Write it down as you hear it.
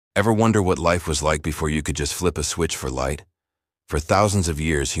Ever wonder what life was like before you could just flip a switch for light? For thousands of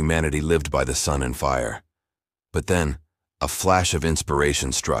years, humanity lived by the sun and fire. But then, a flash of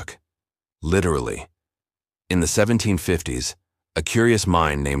inspiration struck. Literally. In the 1750s, a curious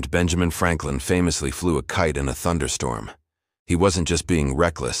mind named Benjamin Franklin famously flew a kite in a thunderstorm. He wasn't just being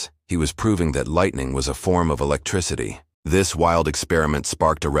reckless, he was proving that lightning was a form of electricity. This wild experiment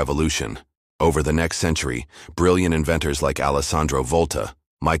sparked a revolution. Over the next century, brilliant inventors like Alessandro Volta,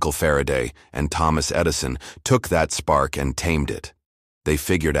 Michael Faraday, and Thomas Edison took that spark and tamed it. They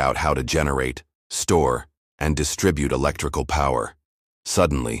figured out how to generate, store, and distribute electrical power.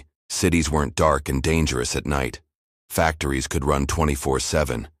 Suddenly, cities weren't dark and dangerous at night. Factories could run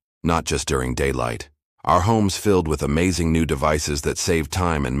 24/7, not just during daylight. Our homes filled with amazing new devices that saved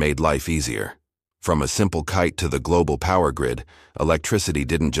time and made life easier. From a simple kite to the global power grid, electricity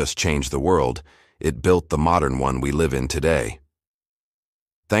didn't just change the world, it built the modern one we live in today.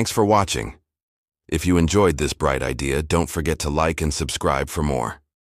 Thanks for watching. If you enjoyed this bright idea, don't forget to like and subscribe for more.